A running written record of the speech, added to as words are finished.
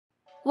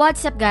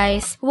What's up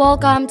guys,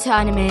 welcome to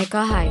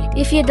AnimeKouhai.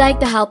 If you'd like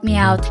to help me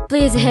out,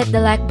 please hit the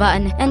like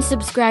button and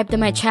subscribe to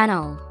my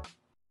channel.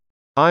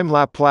 I'm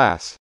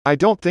Laplace. I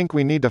don't think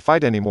we need to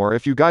fight anymore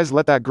if you guys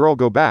let that girl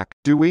go back,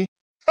 do we?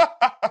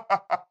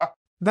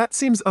 That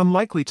seems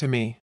unlikely to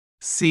me.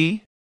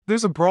 See?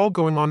 There's a brawl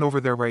going on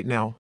over there right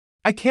now.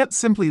 I can't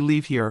simply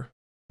leave here.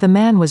 The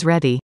man was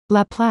ready.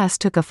 Laplace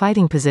took a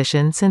fighting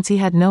position since he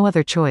had no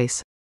other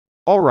choice.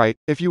 Alright,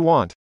 if you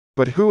want.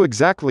 But who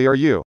exactly are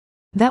you?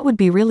 That would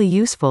be really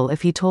useful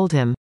if he told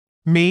him.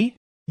 Me?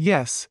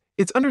 Yes,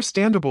 it's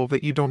understandable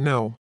that you don't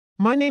know.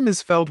 My name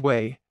is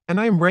Feldway, and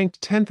I am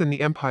ranked 10th in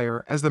the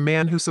Empire as the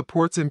man who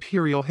supports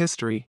Imperial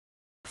history.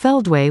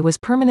 Feldway was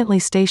permanently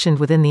stationed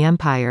within the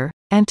Empire,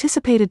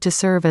 anticipated to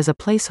serve as a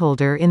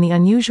placeholder in the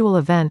unusual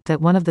event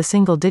that one of the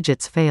single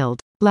digits failed.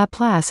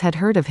 Laplace had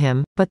heard of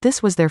him, but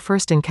this was their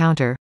first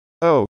encounter.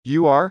 Oh,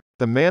 you are?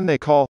 The man they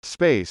call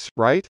Space,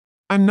 right?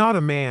 I'm not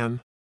a man.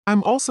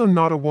 I'm also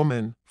not a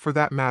woman, for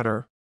that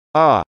matter.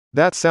 Ah,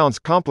 that sounds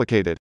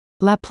complicated.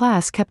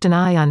 Laplace kept an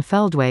eye on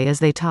Feldway as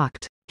they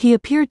talked. He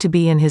appeared to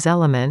be in his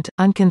element,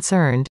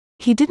 unconcerned.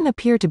 He didn't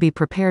appear to be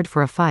prepared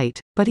for a fight,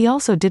 but he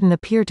also didn't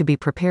appear to be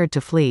prepared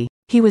to flee.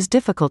 He was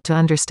difficult to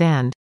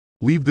understand.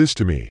 Leave this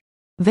to me.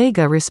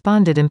 Vega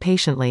responded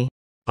impatiently.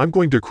 I'm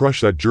going to crush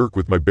that jerk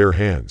with my bare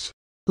hands.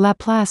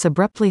 Laplace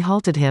abruptly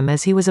halted him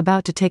as he was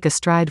about to take a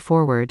stride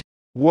forward.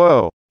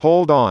 Whoa,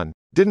 hold on.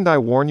 Didn't I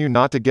warn you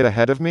not to get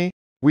ahead of me?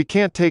 We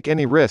can't take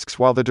any risks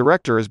while the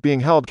director is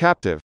being held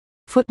captive.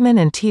 Footman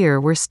and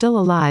Tyr were still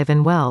alive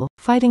and well,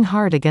 fighting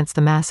hard against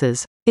the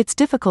masses. It's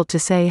difficult to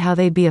say how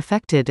they'd be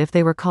affected if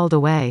they were called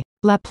away.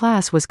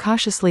 Laplace was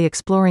cautiously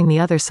exploring the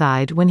other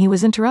side when he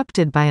was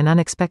interrupted by an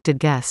unexpected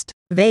guest.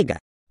 Vega,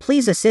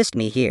 please assist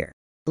me here.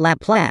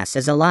 Laplace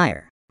is a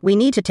liar. We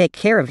need to take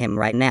care of him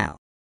right now.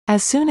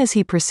 As soon as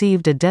he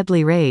perceived a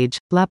deadly rage,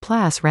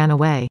 Laplace ran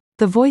away.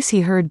 The voice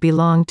he heard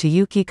belonged to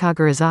Yuki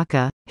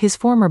Kagurazaka, his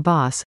former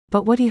boss,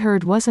 but what he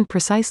heard wasn't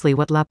precisely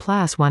what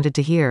Laplace wanted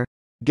to hear.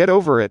 Get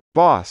over it,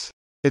 boss.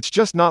 It's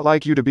just not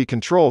like you to be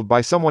controlled by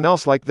someone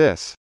else like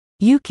this.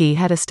 Yuki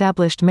had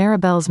established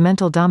Maribel's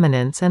mental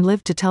dominance and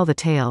lived to tell the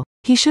tale.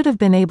 He should have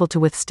been able to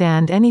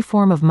withstand any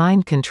form of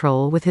mind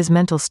control with his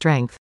mental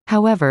strength.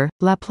 However,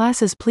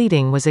 Laplace's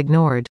pleading was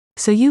ignored.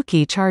 So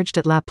Yuki charged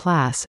at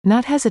Laplace,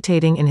 not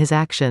hesitating in his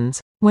actions.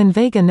 When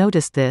Vega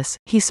noticed this,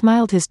 he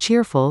smiled his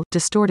cheerful,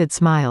 distorted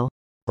smile.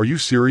 Are you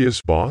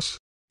serious, boss?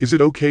 Is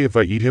it okay if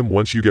I eat him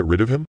once you get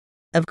rid of him?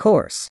 Of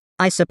course.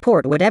 I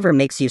support whatever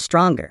makes you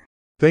stronger.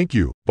 Thank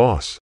you,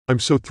 boss. I'm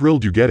so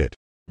thrilled you get it.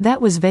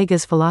 That was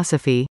Vega's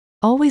philosophy.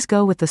 Always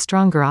go with the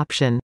stronger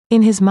option.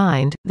 In his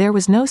mind, there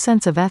was no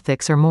sense of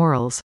ethics or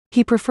morals.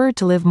 He preferred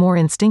to live more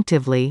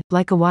instinctively,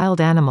 like a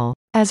wild animal.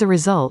 As a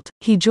result,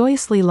 he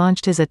joyously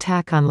launched his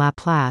attack on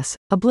Laplace,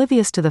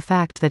 oblivious to the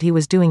fact that he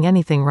was doing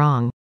anything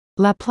wrong.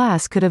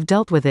 Laplace could have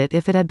dealt with it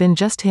if it had been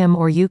just him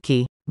or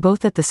Yuki,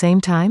 both at the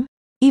same time?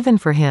 Even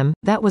for him,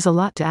 that was a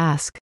lot to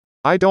ask.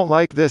 I don't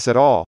like this at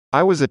all.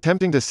 I was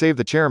attempting to save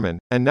the chairman,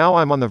 and now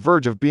I'm on the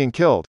verge of being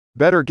killed.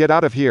 Better get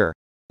out of here.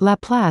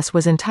 Laplace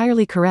was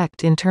entirely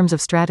correct in terms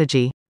of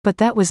strategy, but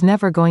that was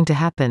never going to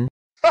happen.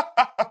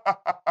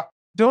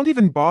 Don't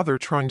even bother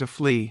trying to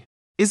flee.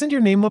 Isn't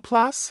your name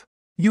Laplace?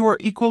 You are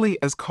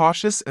equally as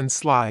cautious and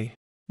sly.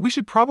 We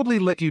should probably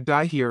let you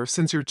die here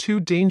since you're too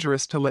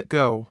dangerous to let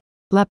go.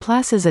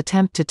 Laplace's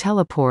attempt to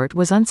teleport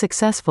was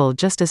unsuccessful,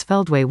 just as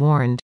Feldway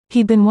warned.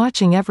 He'd been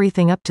watching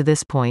everything up to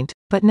this point,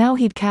 but now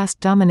he'd cast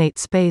Dominate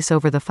Space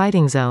over the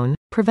fighting zone,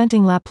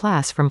 preventing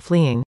Laplace from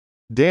fleeing.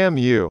 Damn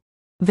you.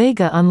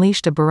 Vega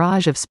unleashed a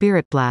barrage of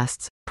spirit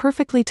blasts,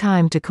 perfectly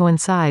timed to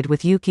coincide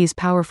with Yuki's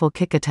powerful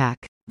kick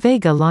attack.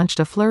 Vega launched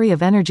a flurry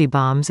of energy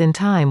bombs in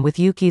time with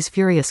Yuki's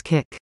furious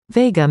kick.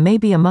 Vega may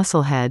be a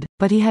musclehead,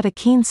 but he had a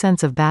keen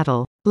sense of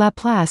battle.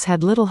 Laplace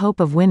had little hope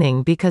of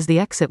winning because the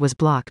exit was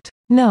blocked.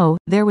 No,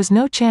 there was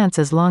no chance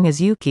as long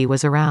as Yuki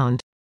was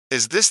around.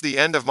 Is this the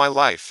end of my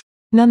life?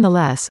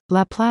 Nonetheless,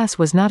 Laplace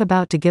was not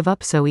about to give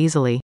up so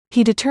easily.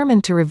 He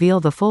determined to reveal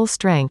the full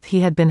strength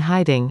he had been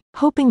hiding,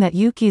 hoping that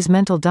Yuki's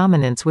mental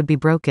dominance would be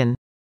broken.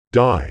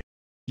 Die.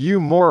 You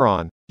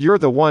moron. You're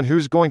the one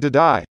who's going to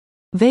die.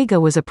 Vega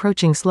was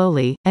approaching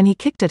slowly, and he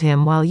kicked at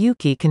him while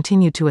Yuki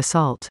continued to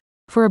assault.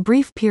 For a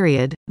brief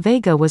period,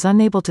 Vega was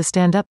unable to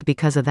stand up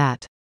because of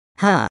that.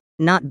 Ha,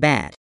 not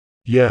bad.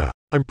 Yeah,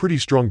 I'm pretty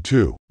strong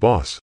too,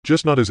 boss.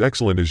 Just not as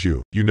excellent as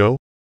you, you know?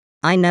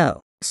 I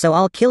know. So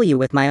I'll kill you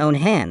with my own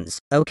hands,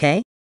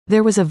 okay?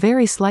 There was a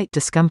very slight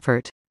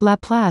discomfort.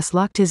 Laplace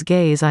locked his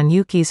gaze on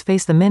Yuki's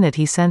face the minute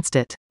he sensed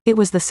it. It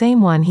was the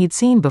same one he'd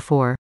seen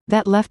before.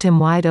 That left him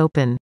wide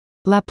open.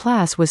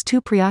 Laplace was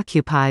too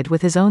preoccupied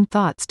with his own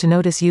thoughts to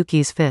notice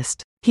Yuki's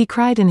fist. He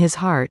cried in his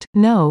heart,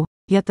 no,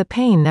 yet the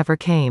pain never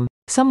came.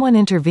 Someone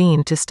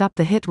intervened to stop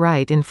the hit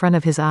right in front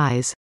of his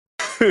eyes.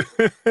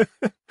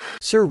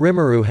 Sir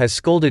Rimuru has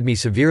scolded me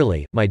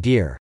severely, my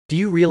dear. Do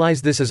you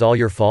realize this is all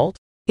your fault?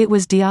 It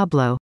was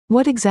Diablo.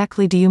 What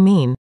exactly do you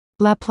mean?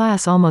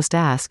 Laplace almost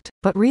asked,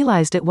 but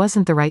realized it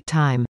wasn't the right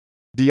time.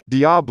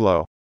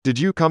 Diablo, did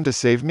you come to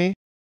save me?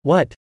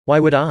 What? Why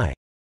would I?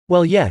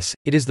 Well yes,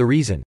 it is the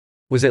reason.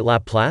 Was it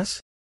Laplace?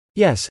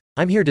 Yes,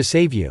 I'm here to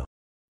save you.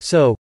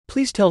 So,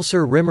 please tell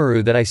Sir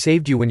Rimuru that I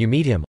saved you when you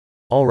meet him,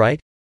 alright?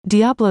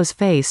 Diablo's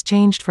face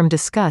changed from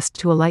disgust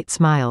to a light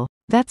smile.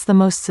 That's the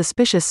most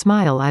suspicious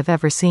smile I've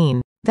ever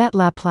seen. That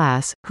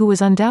Laplace, who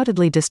was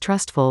undoubtedly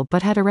distrustful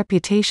but had a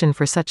reputation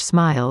for such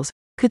smiles,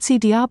 could see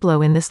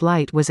Diablo in this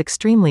light was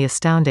extremely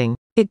astounding.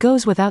 It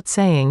goes without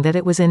saying that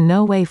it was in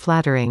no way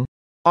flattering.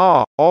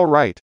 Ah,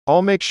 alright,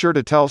 I'll make sure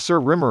to tell Sir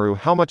Rimuru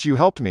how much you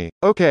helped me,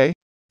 okay?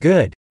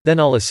 Good, then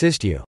I'll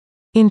assist you.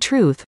 In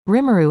truth,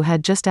 Rimuru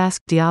had just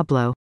asked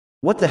Diablo.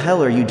 What the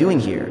hell are you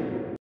doing here?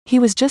 He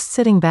was just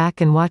sitting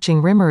back and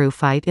watching Rimuru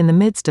fight in the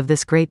midst of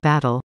this great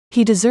battle.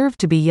 He deserved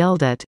to be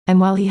yelled at,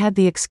 and while he had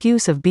the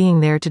excuse of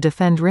being there to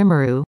defend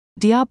Rimuru,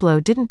 Diablo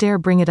didn't dare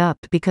bring it up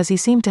because he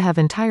seemed to have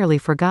entirely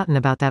forgotten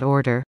about that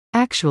order.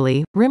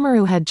 Actually,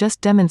 Rimuru had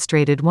just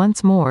demonstrated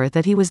once more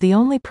that he was the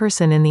only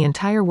person in the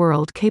entire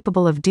world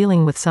capable of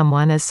dealing with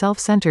someone as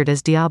self-centered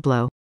as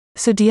Diablo.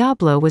 So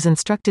Diablo was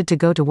instructed to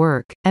go to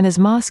work, and as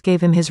Moss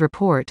gave him his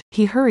report,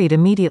 he hurried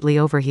immediately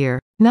over here,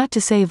 not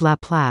to save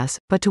Laplace,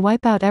 but to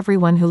wipe out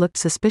everyone who looked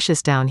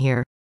suspicious down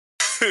here.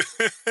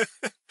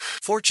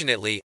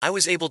 Fortunately, I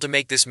was able to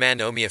make this man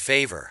owe me a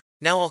favor.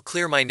 Now I'll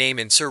clear my name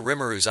in Sir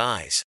Rimuru's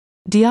eyes.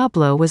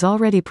 Diablo was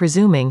already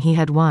presuming he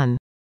had won.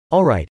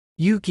 Alright,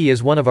 Yuki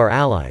is one of our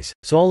allies,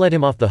 so I'll let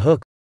him off the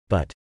hook,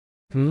 but...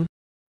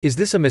 Is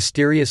this a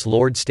mysterious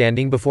lord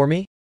standing before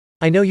me?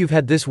 I know you've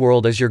had this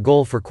world as your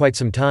goal for quite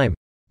some time,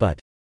 but...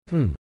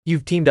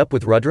 You've teamed up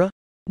with Rudra?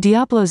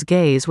 Diablo's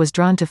gaze was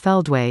drawn to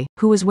Feldway,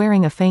 who was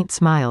wearing a faint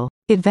smile.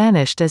 It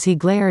vanished as he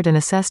glared and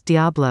assessed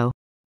Diablo.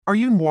 Are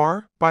you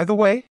Noir, by the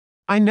way?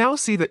 I now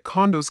see that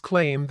Kondo's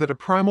claim that a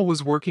primal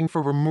was working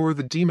for Rimuru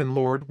the Demon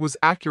Lord was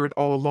accurate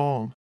all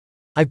along.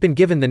 I've been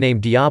given the name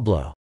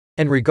Diablo.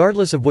 And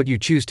regardless of what you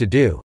choose to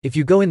do, if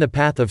you go in the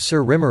path of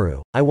Sir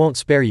Rimuru, I won't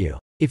spare you.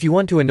 If you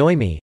want to annoy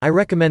me, I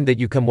recommend that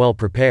you come well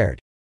prepared.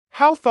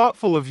 How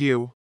thoughtful of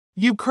you.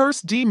 You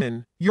cursed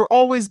demon, you're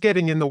always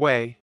getting in the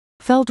way.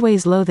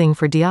 Feldway's loathing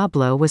for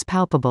Diablo was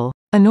palpable.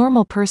 A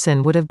normal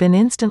person would have been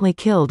instantly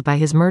killed by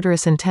his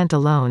murderous intent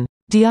alone.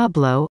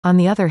 Diablo, on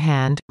the other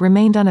hand,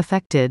 remained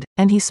unaffected,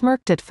 and he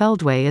smirked at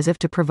Feldway as if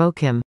to provoke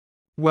him.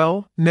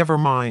 Well, never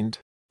mind.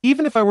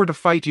 Even if I were to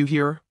fight you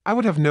here, I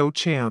would have no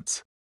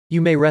chance.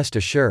 You may rest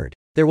assured.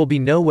 There will be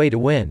no way to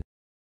win.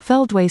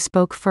 Feldway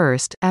spoke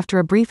first, after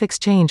a brief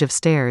exchange of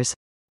stares.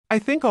 I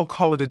think I'll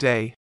call it a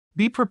day.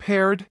 Be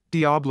prepared,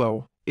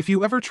 Diablo, if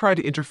you ever try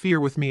to interfere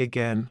with me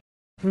again.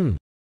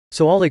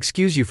 So I'll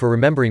excuse you for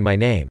remembering my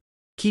name.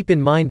 Keep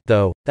in mind,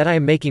 though, that I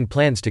am making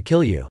plans to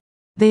kill you.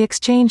 They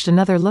exchanged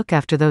another look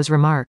after those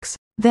remarks.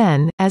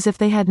 Then, as if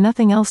they had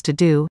nothing else to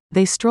do,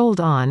 they strolled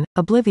on,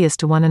 oblivious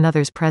to one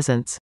another's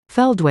presence.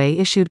 Feldway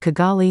issued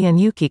Kigali and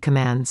Yuki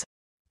commands.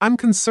 I'm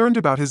concerned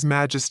about His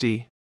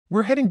Majesty.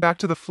 We're heading back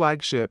to the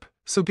flagship,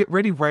 so get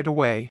ready right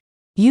away.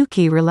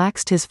 Yuki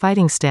relaxed his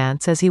fighting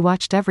stance as he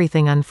watched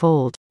everything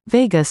unfold.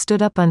 Vega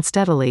stood up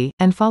unsteadily,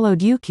 and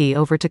followed Yuki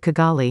over to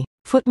Kigali.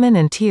 Footman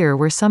and Tyr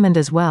were summoned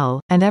as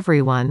well, and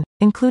everyone,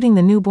 including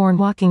the newborn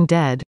Walking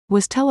Dead,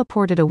 was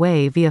teleported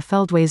away via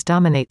Feldway's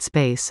dominate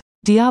space.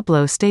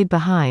 Diablo stayed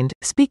behind,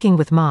 speaking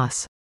with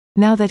Moss.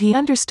 Now that he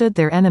understood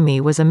their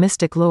enemy was a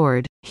mystic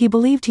lord, he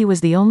believed he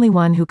was the only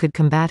one who could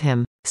combat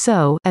him.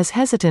 So, as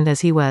hesitant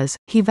as he was,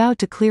 he vowed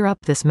to clear up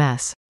this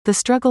mess. The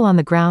struggle on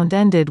the ground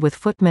ended with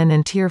Footman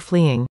and Tyr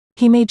fleeing.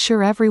 He made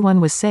sure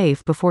everyone was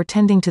safe before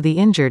tending to the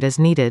injured as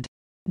needed.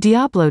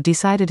 Diablo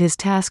decided his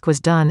task was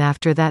done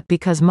after that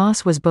because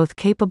Moss was both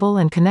capable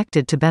and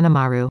connected to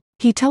Benimaru.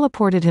 He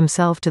teleported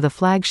himself to the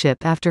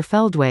flagship after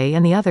Feldway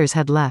and the others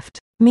had left.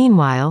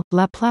 Meanwhile,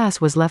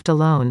 Laplace was left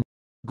alone.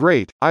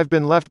 Great, I've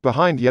been left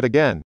behind yet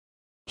again.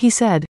 He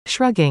said,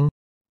 shrugging.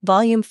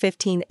 Volume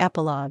 15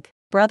 Epilogue,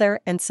 Brother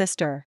and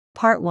Sister,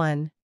 Part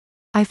 1.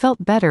 I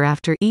felt better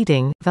after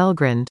eating,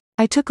 Velgrund.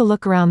 I took a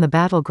look around the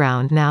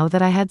battleground now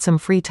that I had some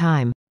free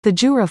time. The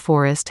Jura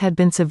forest had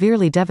been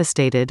severely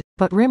devastated,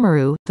 but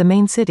Rimuru, the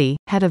main city,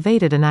 had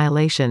evaded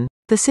annihilation.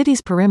 The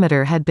city's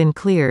perimeter had been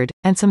cleared,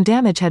 and some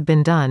damage had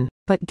been done,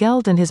 but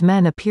Geld and his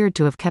men appeared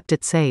to have kept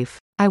it safe.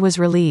 I was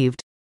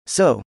relieved.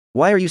 So,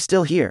 why are you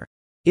still here?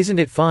 Isn't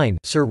it fine,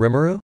 Sir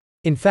Rimuru?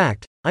 In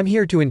fact, I'm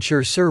here to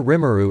ensure Sir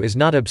Rimuru is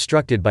not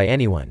obstructed by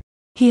anyone.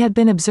 He had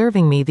been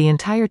observing me the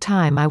entire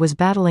time I was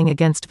battling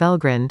against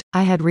Velgrund,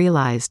 I had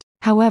realized.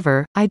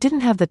 However, I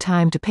didn't have the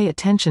time to pay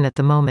attention at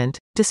the moment,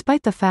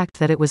 despite the fact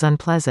that it was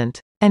unpleasant.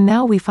 And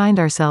now we find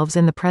ourselves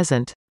in the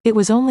present. It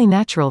was only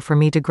natural for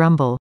me to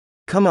grumble.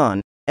 Come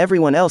on,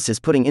 everyone else is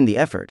putting in the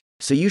effort,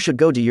 so you should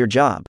go do your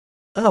job.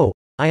 Oh,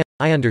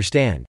 I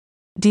understand.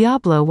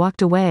 Diablo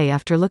walked away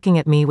after looking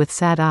at me with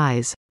sad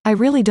eyes. I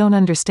really don't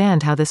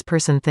understand how this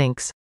person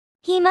thinks.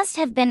 He must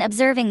have been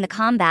observing the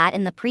combat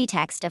in the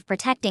pretext of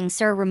protecting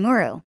Sir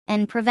Rimuru,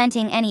 and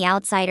preventing any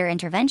outsider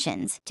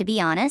interventions. To be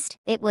honest,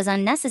 it was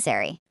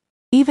unnecessary.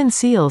 Even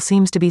Seal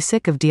seems to be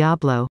sick of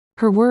Diablo.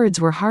 Her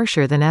words were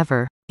harsher than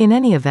ever. In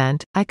any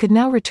event, I could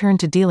now return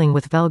to dealing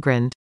with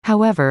Velgrund.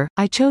 However,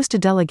 I chose to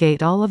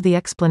delegate all of the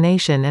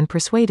explanation and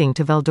persuading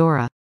to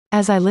Veldora.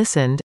 As I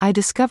listened, I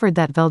discovered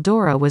that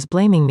Veldora was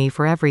blaming me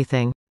for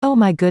everything. Oh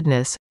my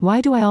goodness,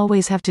 why do I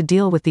always have to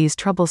deal with these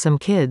troublesome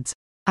kids?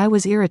 I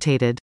was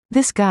irritated.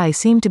 This guy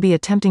seemed to be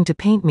attempting to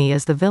paint me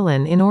as the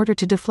villain in order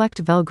to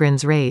deflect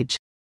Velgrin's rage.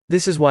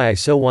 This is why I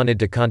so wanted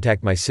to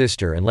contact my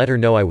sister and let her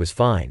know I was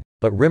fine,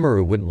 but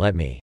Rimuru wouldn't let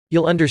me.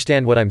 You'll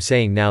understand what I'm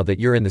saying now that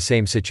you're in the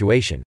same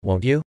situation,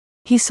 won't you?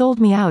 He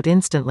sold me out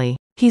instantly.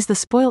 He's the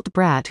spoilt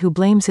brat who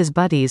blames his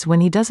buddies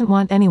when he doesn't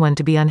want anyone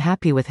to be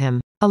unhappy with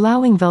him.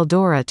 Allowing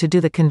Veldora to do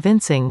the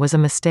convincing was a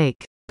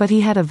mistake. But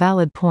he had a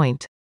valid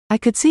point. I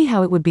could see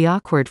how it would be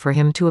awkward for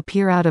him to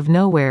appear out of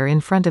nowhere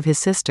in front of his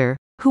sister,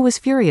 who was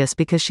furious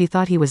because she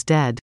thought he was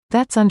dead.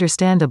 That's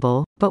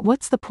understandable, but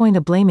what's the point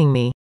of blaming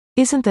me?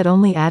 Isn't that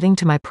only adding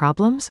to my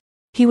problems?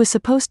 He was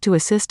supposed to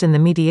assist in the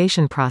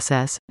mediation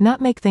process, not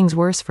make things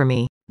worse for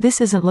me.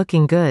 This isn't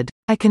looking good.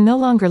 I can no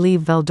longer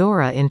leave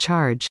Veldora in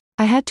charge.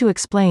 I had to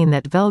explain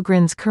that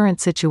Velgrin's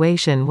current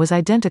situation was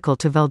identical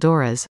to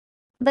Veldora's.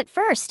 But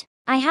first,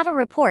 I have a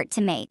report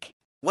to make.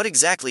 What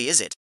exactly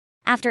is it?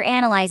 After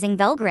analyzing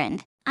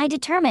Velgrind, I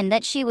determined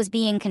that she was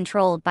being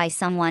controlled by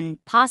someone,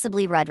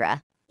 possibly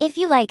Rudra. If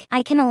you like,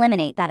 I can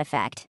eliminate that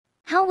effect.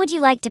 How would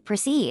you like to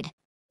proceed?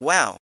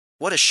 Wow,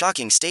 what a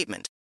shocking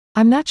statement.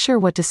 I'm not sure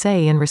what to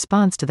say in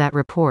response to that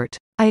report.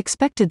 I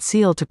expected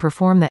Seal to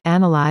perform the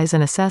analyze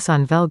and assess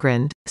on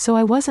Velgrind, so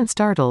I wasn't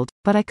startled,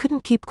 but I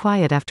couldn't keep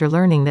quiet after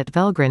learning that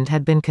Velgrind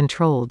had been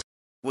controlled.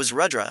 Was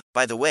Rudra,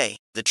 by the way,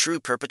 the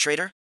true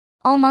perpetrator?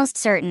 Almost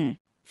certain.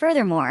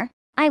 Furthermore,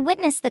 I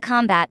witnessed the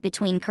combat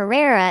between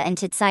Carrera and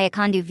Tensei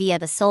Kondu via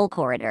the Soul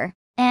Corridor,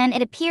 and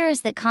it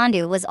appears that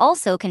Kondu was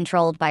also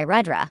controlled by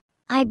Rudra.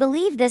 I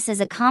believe this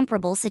is a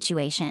comparable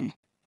situation.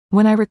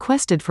 When I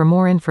requested for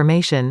more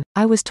information,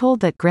 I was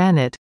told that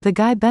Granite, the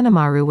guy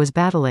Benimaru was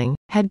battling,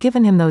 had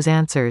given him those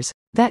answers.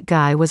 That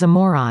guy was a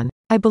moron.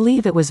 I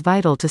believe it was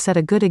vital to set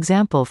a good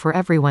example for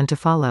everyone to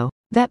follow.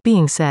 That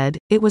being said,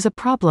 it was a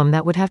problem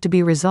that would have to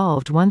be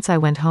resolved once I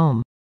went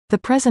home. The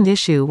present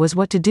issue was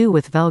what to do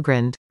with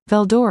Velgrind.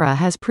 Veldora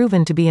has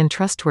proven to be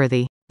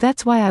untrustworthy.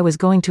 That's why I was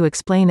going to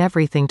explain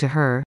everything to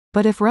her,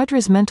 but if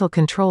Rudra's mental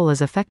control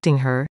is affecting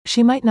her,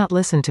 she might not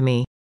listen to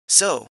me.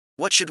 So,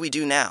 what should we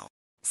do now?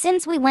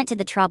 Since we went to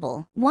the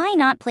trouble, why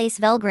not place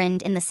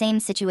Velgrind in the same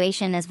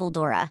situation as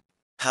Veldora?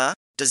 Huh?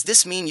 Does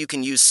this mean you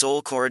can use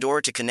Soul Corridor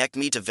to connect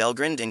me to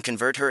Velgrind and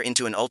convert her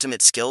into an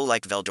ultimate skill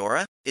like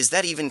Veldora? Is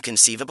that even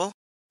conceivable?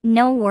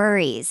 No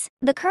worries.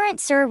 The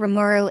current Sir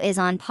Rimuru is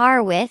on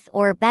par with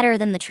or better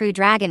than the true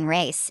dragon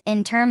race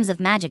in terms of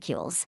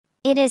magicules.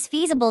 It is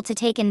feasible to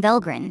take in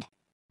Velgrind.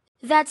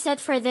 That's it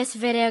for this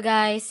video,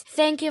 guys.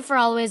 Thank you for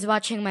always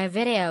watching my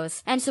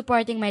videos and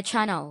supporting my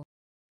channel.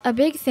 A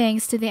big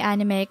thanks to the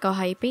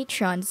AnimeKouhai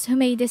patrons who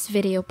made this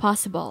video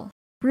possible.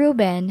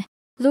 Ruben,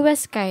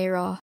 Luis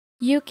Cairo,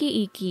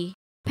 Yuki Iki,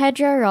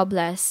 Pedro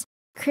Robles,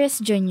 Chris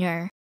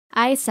Jr.,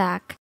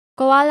 Isaac,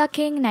 Koala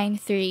King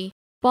 93,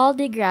 Paul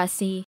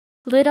DeGrassi,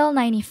 Little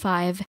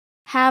 95,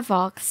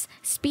 Havox,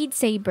 Speed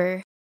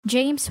Saber,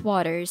 James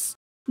Waters,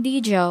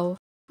 Dijo,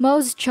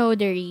 Mose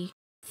Chaudhary.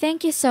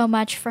 Thank you so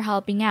much for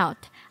helping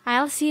out.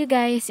 I'll see you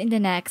guys in the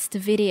next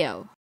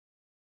video.